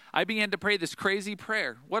 I began to pray this crazy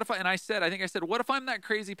prayer. What if I think I said, what if I'm that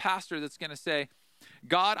crazy pastor that's going to say,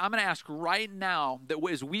 God, I'm going to ask right now that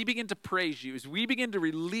as we begin to praise you, as we begin to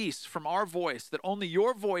release from our voice, that only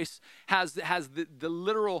your voice has the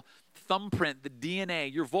literal thumbprint, the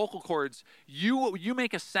DNA, your vocal cords, you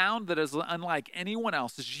make a sound that is unlike anyone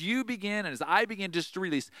else. As you begin and as I begin just to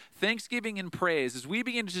release thanksgiving and praise, as we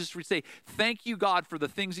begin to just say, thank you, God, for the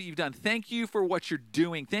things that you've done. Thank you for what you're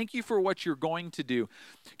doing. Thank you for what you're going to do.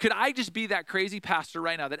 Could I just be that crazy pastor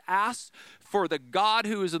right now that asks for the God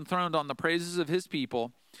who is enthroned on the praises of his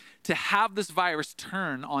people to have this virus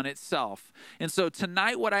turn on itself? And so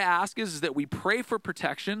tonight what I ask is that we pray for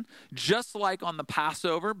protection, just like on the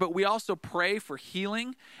Passover, but we also pray for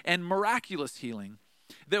healing and miraculous healing.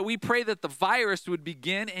 That we pray that the virus would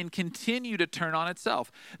begin and continue to turn on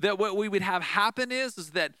itself. That what we would have happen is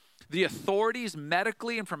that the authorities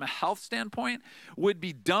medically and from a health standpoint would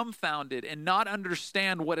be dumbfounded and not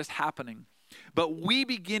understand what is happening. But we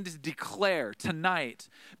begin to declare tonight,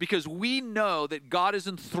 because we know that God is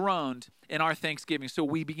enthroned in our thanksgiving. So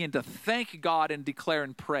we begin to thank God and declare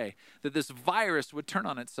and pray that this virus would turn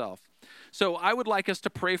on itself. So I would like us to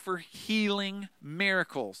pray for healing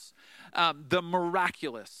miracles, the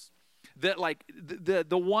miraculous, that like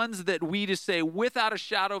the ones that we just say without a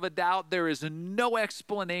shadow of a doubt, there is no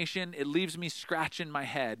explanation. It leaves me scratching my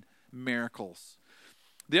head. Miracles.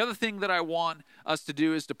 The other thing that I want us to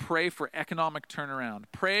do is to pray for economic turnaround.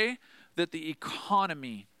 Pray that the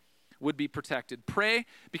economy would be protected. Pray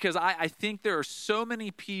because I think there are so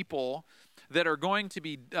many people that are going to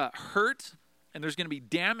be hurt, and there's going to be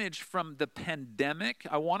damage from the pandemic.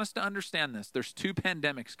 I want us to understand this. There's two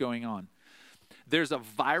pandemics going on. There's a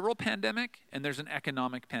viral pandemic and there's an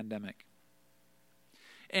economic pandemic.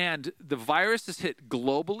 And the virus is hit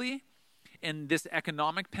globally, and this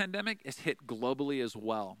economic pandemic is hit globally as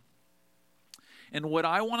well. And what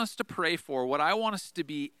I want us to pray for, what I want us to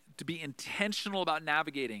be intentional about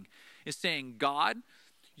navigating is saying, God,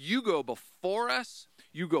 you go before us,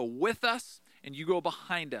 you go with us, and you go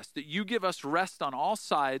behind us, that you give us rest on all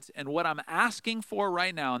sides. And what I'm asking for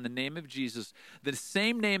right now in the name of Jesus, the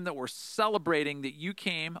same name that we're celebrating that you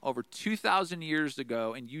came over 2,000 years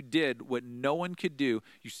ago and you did what no one could do,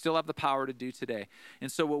 you still have the power to do today.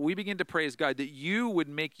 And so what we begin to pray is, God, that you would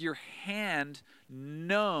make your hand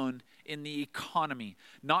known in the economy,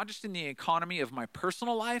 not just in the economy of my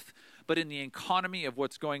personal life, but in the economy of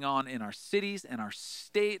what's going on in our cities and our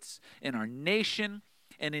states, in our nation,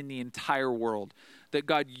 and in the entire world. That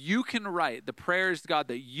God, you can write, the prayer is, God,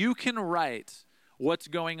 that you can write what's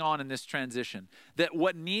going on in this transition. That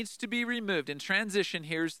what needs to be removed in transition,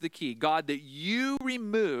 here's the key. God, that you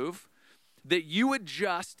remove, that you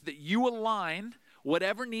adjust, that you align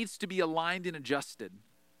whatever needs to be aligned and adjusted.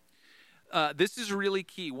 This is really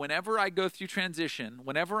key. Whenever I go through transition,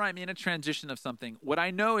 whenever I'm in a transition of something, what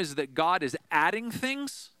I know is that God is adding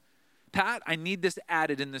things. Pat, I need this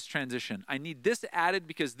added in this transition. I need this added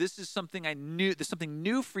because this is something there's something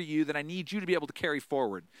new for you that I need you to be able to carry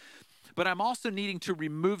forward. But I'm also needing to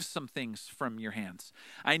remove some things from your hands.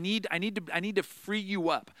 I need to free you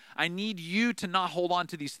up. I need you to not hold on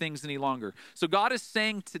to these things any longer. So God is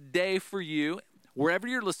saying today for you, wherever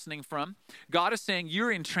you're listening from, God is saying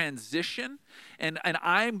you're in transition, and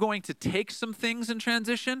I'm going to take some things in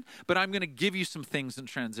transition, but I'm going to give you some things in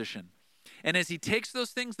transition. And as he takes those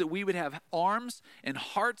things, that we would have arms and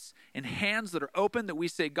hearts and hands that are open, that we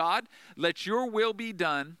say, God, let your will be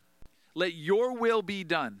done. Let your will be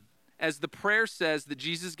done. As the prayer says that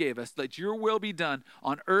Jesus gave us, let your will be done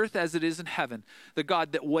on earth as it is in heaven. That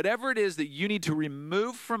God, that whatever it is that you need to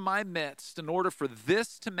remove from my midst in order for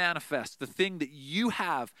this to manifest, the thing that you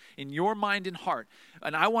have in your mind and heart,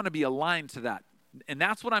 and I want to be aligned to that. And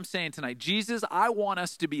that's what I'm saying tonight. Jesus, I want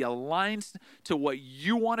us to be aligned to what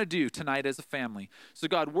you want to do tonight as a family. So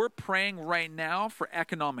God, we're praying right now for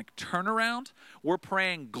economic turnaround. We're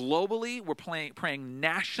praying globally. We're praying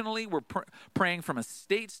nationally. We're praying from a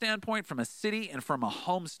state standpoint, from a city, and from a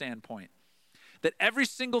home standpoint. That every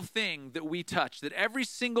single thing that we touch, that every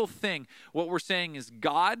single thing, what we're saying is,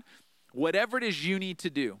 God, whatever it is you need to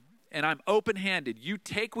do, and I'm open-handed. You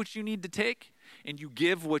take what you need to take, and you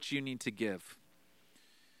give what you need to give.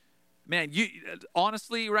 Man, you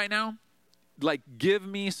honestly right now, like, give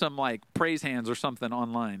me some like praise hands or something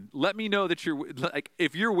online. Let me know that you're like,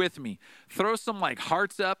 if you're with me, throw some like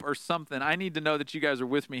hearts up or something. I need to know that you guys are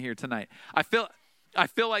with me here tonight. I feel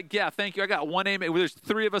like, yeah, thank you. I got one amen. There's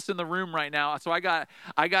 3 of us in the room right now. So I got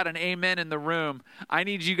an amen in the room. I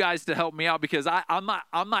need you guys to help me out because I'm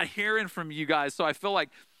not hearing from you guys. So I feel like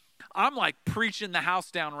I'm like preaching the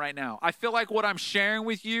house down right now. I feel like what I'm sharing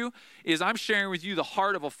with you is I'm sharing with you the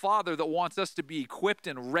heart of a father that wants us to be equipped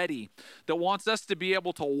and ready, that wants us to be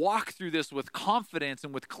able to walk through this with confidence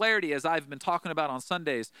and with clarity, as I've been talking about on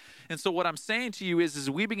Sundays. And so what I'm saying to you is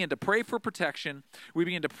we begin to pray for protection. We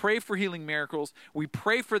begin to pray for healing miracles. We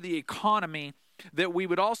pray for the economy, that we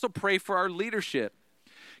would also pray for our leadership.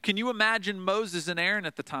 Can you imagine Moses and Aaron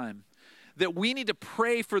at the time? That we need to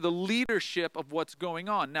pray for the leadership of what's going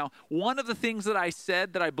on. Now, one of the things that I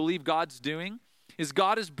said that I believe God's doing is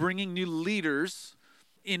God is bringing new leaders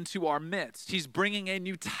into our midst. He's bringing a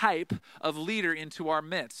new type of leader into our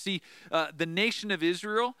midst. See, the nation of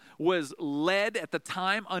Israel was led at the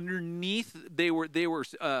time underneath. They were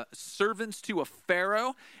servants to a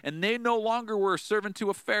Pharaoh, and they no longer were a servant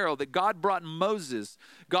to a Pharaoh. That God brought Moses.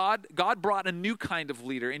 God brought a new kind of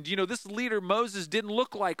leader. And you know, this leader, Moses, didn't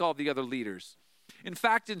look like all the other leaders. In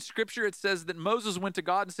fact, in Scripture, it says that Moses went to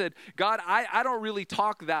God and said, God, I don't really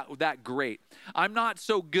talk that great. I'm not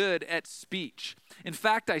so good at speech. In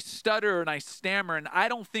fact, I stutter and I stammer, and I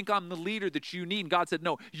don't think I'm the leader that you need. And God said,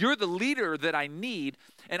 no, you're the leader that I need,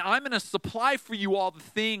 and I'm going to supply for you all the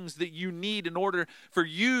things that you need in order for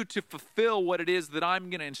you to fulfill what it is that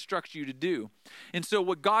I'm going to instruct you to do. And so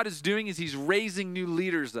what God is doing is he's raising new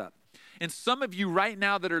leaders up. And some of you right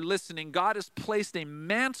now that are listening, God has placed a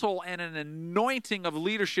mantle and an anointing of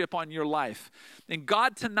leadership on your life. And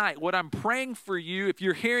God, tonight, what I'm praying for you, if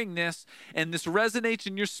you're hearing this and this resonates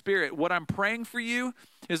in your spirit, what I'm praying for you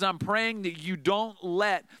is I'm praying that you don't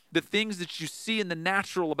let the things that you see in the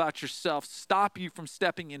natural about yourself stop you from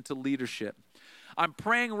stepping into leadership. I'm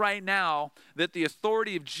praying right now that the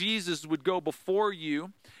authority of Jesus would go before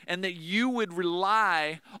you and that you would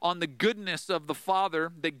rely on the goodness of the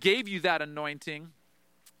Father that gave you that anointing,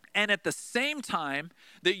 and at the same time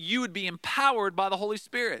that you would be empowered by the Holy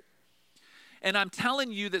Spirit. And I'm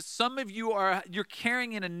telling you that some of you you're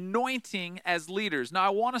carrying an anointing as leaders. Now, I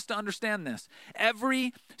want us to understand this.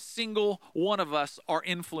 Every single one of us are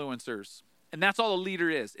influencers, and that's all a leader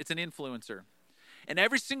is. It's an influencer. And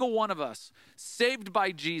every single one of us, saved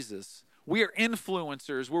by Jesus, we are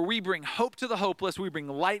influencers where we bring hope to the hopeless. We bring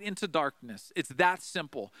light into darkness. It's that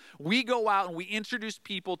simple. We go out and we introduce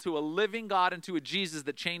people to a living God and to a Jesus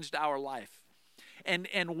that changed our life.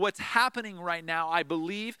 And what's happening right now, I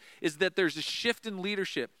believe, is that there's a shift in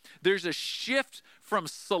leadership. There's a shift from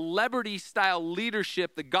celebrity-style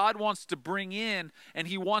leadership that God wants to bring in, and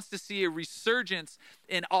he wants to see a resurgence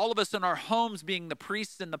in all of us in our homes being the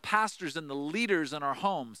priests and the pastors and the leaders in our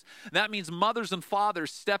homes. That means mothers and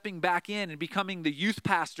fathers stepping back in and becoming the youth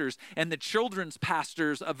pastors and the children's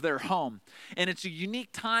pastors of their home. And it's a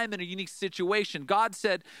unique time and a unique situation. God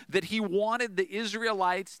said that he wanted the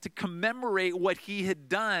Israelites to commemorate what he had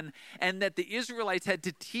done, and that the Israelites had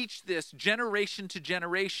to teach this generation to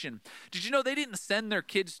generation. Did you know they didn't send their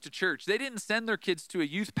kids to church? They didn't send their kids to a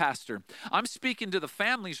youth pastor. I'm speaking to the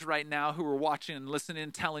families right now who are watching and listening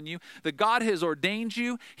and telling you that God has ordained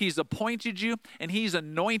you, he's appointed you, and he's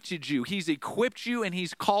anointed you. He's equipped you, and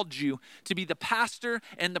he's called you to be the pastor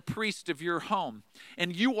and the priest of your home.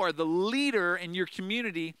 And you are the leader in your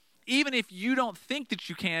community. Even if you don't think that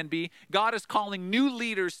you can be, God is calling new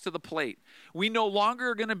leaders to the plate. We no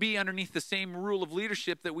longer are going to be underneath the same rule of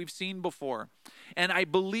leadership that we've seen before. And I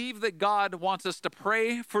believe that God wants us to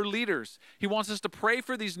pray for leaders. He wants us to pray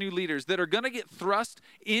for these new leaders that are going to get thrust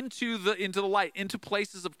into the light, into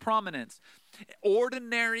places of prominence.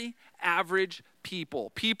 Ordinary, average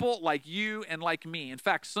people. People like you and like me. In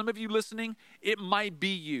fact, some of you listening, it might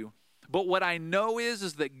be you. But what I know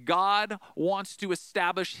is that God wants to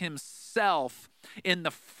establish himself in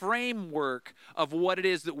the framework of what it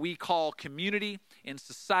is that we call community, in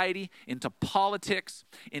society, into politics,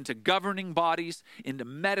 into governing bodies, into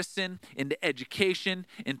medicine, into education,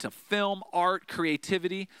 into film, art,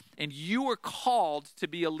 creativity. And you are called to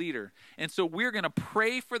be a leader. And so we're going to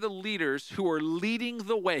pray for the leaders who are leading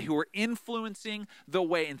the way, who are influencing the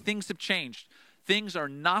way, and things have changed. Things are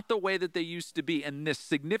not the way that they used to be. And this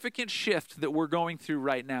significant shift that we're going through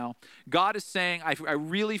right now, God is saying, I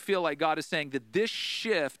really feel like God is saying that this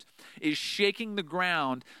shift is shaking the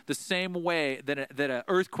ground the same way that an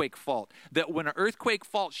earthquake fault. That when an earthquake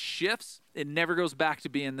fault shifts, it never goes back to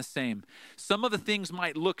being the same. Some of the things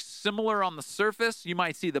might look similar on the surface. You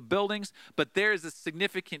might see the buildings, but there is a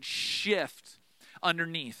significant shift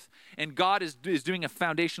underneath. And God is doing a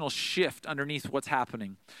foundational shift underneath what's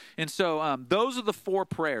happening. And so those are the four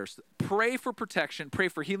prayers. Pray for protection, pray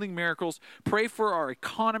for healing miracles, pray for our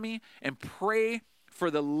economy, and pray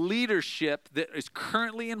for the leadership that is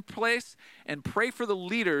currently in place, and pray for the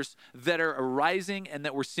leaders that are arising and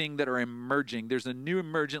that we're seeing that are emerging. There's a new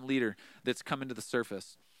emergent leader that's coming to the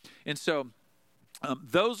surface. And so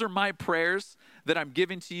those are my prayers that I'm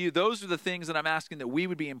giving to you. Those are the things that I'm asking that we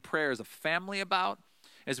would be in prayer as a family about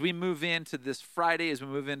as we move into this Friday, as we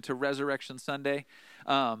move into Resurrection Sunday.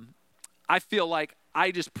 I feel like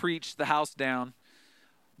I just preached the house down,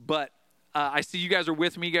 but I see you guys are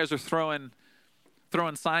with me. You guys are throwing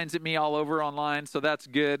signs at me all over online, so that's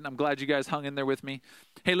good. I'm glad you guys hung in there with me.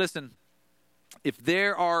 Hey, listen, if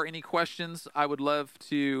there are any questions, I would love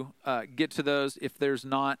to get to those. If there's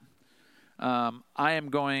not, I am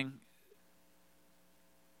going...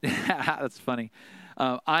 That's funny.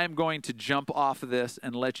 I am going to jump off of this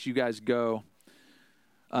and let you guys go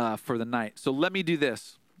for the night. So let me do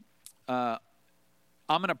this. I'm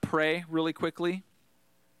going to pray really quickly,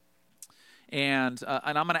 and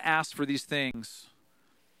I'm going to ask for these things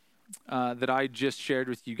that I just shared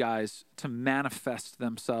with you guys to manifest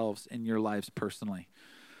themselves in your lives personally.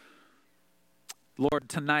 Lord,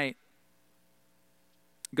 tonight,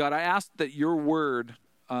 God, I ask that your word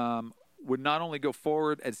would not only go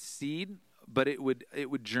forward as seed, but it would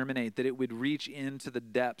germinate, that it would reach into the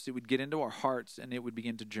depths, it would get into our hearts, and it would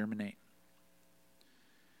begin to germinate.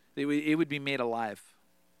 It would be made alive.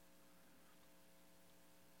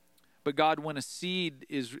 But God, when a seed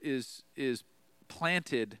is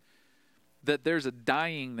planted, that there's a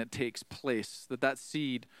dying that takes place, that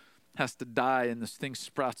seed has to die and this thing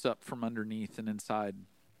sprouts up from underneath and inside.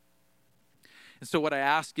 And so what I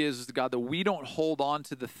ask is, God, that we don't hold on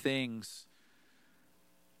to the things,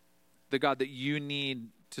 the God, that you need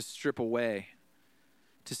to strip away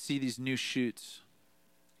to see these new shoots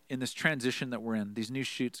in this transition that we're in, these new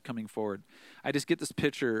shoots coming forward. I just get this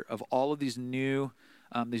picture of all of these new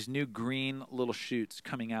green little shoots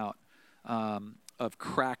coming out of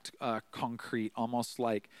cracked concrete, almost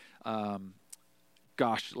like,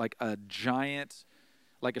 like a giant,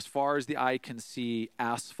 like as far as the eye can see,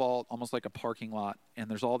 asphalt, almost like a parking lot. And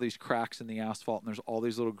there's all these cracks in the asphalt, and there's all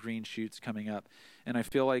these little green shoots coming up. And I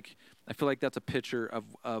feel like that's a picture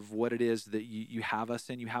of what it is that you have us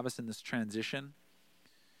in. You have us in this transition.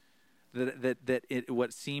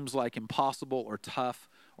 What seems like impossible or tough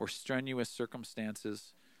or strenuous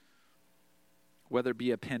circumstances, whether it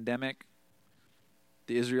be a pandemic,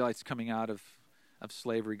 the Israelites coming out of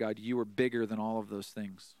slavery, God, you are bigger than all of those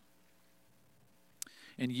things.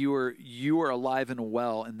 And you are alive and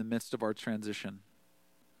well in the midst of our transition.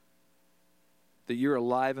 That you're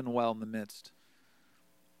alive and well in the midst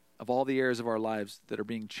of all the areas of our lives that are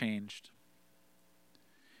being changed.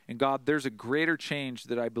 And God, there's a greater change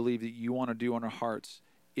that I believe that you want to do in our hearts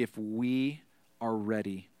if we are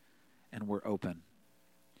ready and we're open.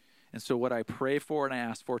 And so what I pray for and I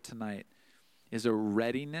ask for tonight is a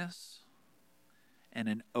readiness and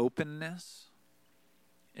an openness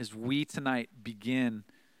as we tonight begin,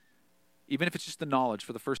 even if it's just the knowledge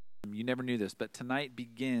for the first time, you never knew this, but tonight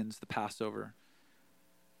begins the Passover.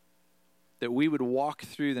 That we would walk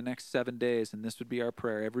through the next 7 days, and this would be our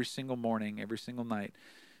prayer every single morning, every single night.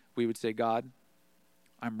 We would say, God,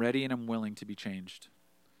 I'm ready and I'm willing to be changed.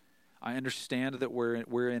 I understand that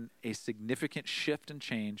we're in a significant shift and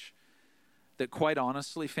change that, quite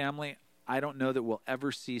honestly, family, I don't know that we'll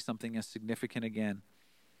ever see something as significant again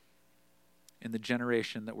in the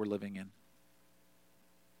generation that we're living in.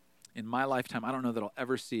 In my lifetime, I don't know that I'll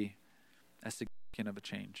ever see as significant of a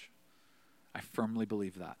change. I firmly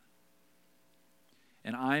believe that.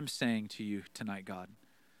 And I'm saying to you tonight, God,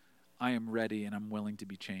 I am ready and I'm willing to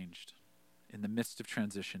be changed in the midst of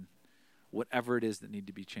transition, whatever it is that needs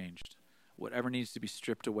to be changed, whatever needs to be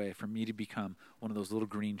stripped away for me to become one of those little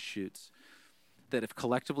green shoots. That if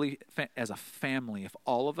collectively, as a family, if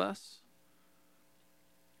all of us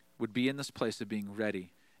would be in this place of being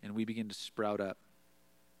ready and we begin to sprout up,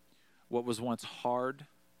 what was once hard,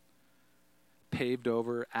 paved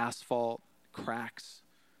over, asphalt, cracks,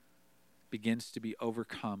 begins to be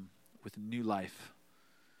overcome with new life.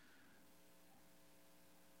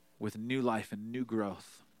 With new life and new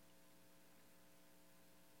growth.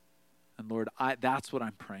 And Lord, that's what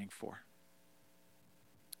I'm praying for.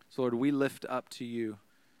 So Lord, we lift up to you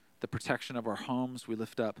the protection of our homes. We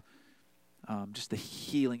lift up just the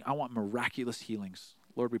healing. I want miraculous healings.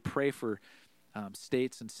 Lord, we pray for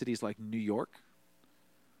states and cities like New York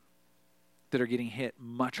that are getting hit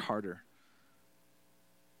much harder.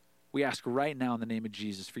 We ask right now in the name of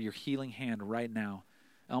Jesus for your healing hand right now.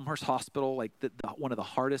 Elmhurst Hospital, like one of the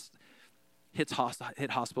hardest hit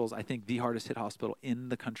hospitals, I think the hardest hit hospital in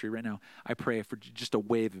the country right now. I pray for just a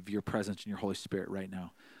wave of your presence and your Holy Spirit right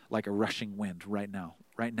now, like a rushing wind right now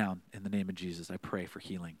in the name of Jesus. I pray for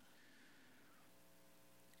healing.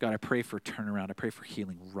 God, I pray for turnaround. I pray for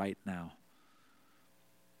healing right now.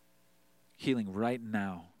 Healing right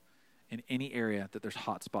now in any area that there's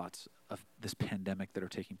hot spots of this pandemic that are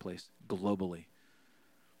taking place globally.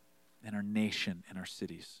 In our nation, in our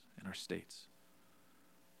cities, in our states.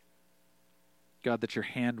 God, that your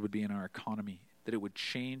hand would be in our economy, that it would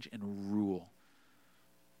change and rule.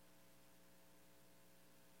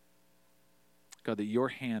 God, that your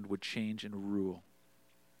hand would change and rule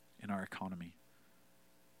in our economy.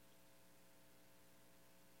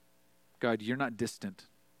 God, you're not distant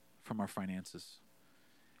from our finances.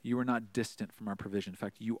 You are not distant from our provision. In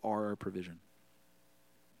fact, you are our provision.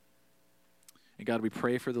 And God, we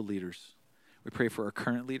pray for the leaders. We pray for our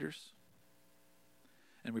current leaders.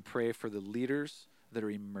 And we pray for the leaders that are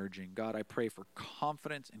emerging. God, I pray for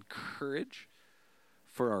confidence and courage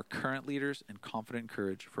for our current leaders and confident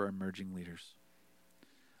courage for our emerging leaders.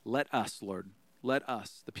 Let us, Lord, let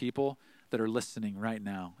us, the people that are listening right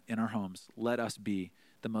now in our homes, let us be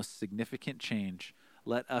the most significant change.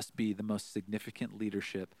 Let us be the most significant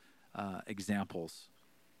leadership examples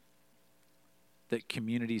that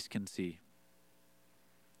communities can see.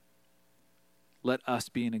 Let us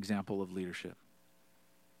be an example of leadership.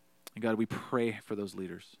 And God, we pray for those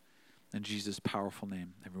leaders. In Jesus' powerful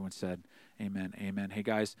name, everyone said, amen, amen. Hey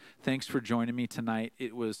guys, thanks for joining me tonight.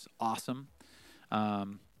 It was awesome.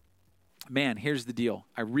 man, here's the deal.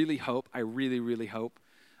 I really hope,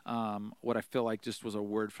 what I feel like just was a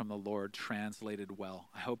word from the Lord translated well.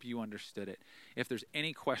 I hope you understood it. If there's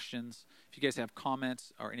any questions, if you guys have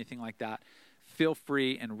comments or anything like that, feel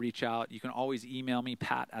free and reach out. You can always email me,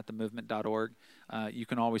 pat@themovement.org. You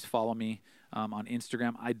can always follow me on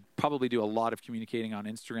Instagram. I probably do a lot of communicating on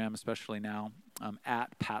Instagram, especially now,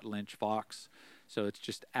 at Pat Lynch Fox. So it's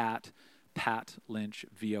just at Pat Lynch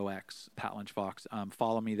VOX, Pat Lynch Fox.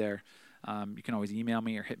 Follow me there. You can always email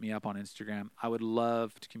me or hit me up on Instagram. I would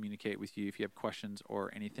love to communicate with you if you have questions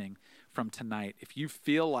or anything from tonight. If you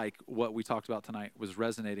feel like what we talked about tonight was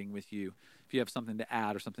resonating with you, if you have something to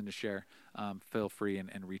add or something to share, feel free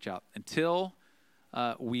and reach out. Until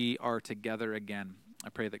we are together again, I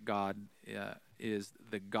pray that God is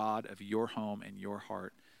the God of your home and your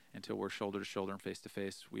heart. Until we're shoulder to shoulder and face to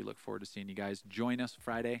face, we look forward to seeing you guys. Join us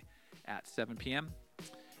Friday at 7 p.m.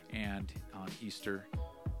 and on Easter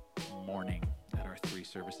morning at our 3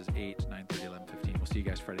 services, 8, 9:30, 11:15. We'll see you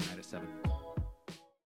guys Friday night at 7.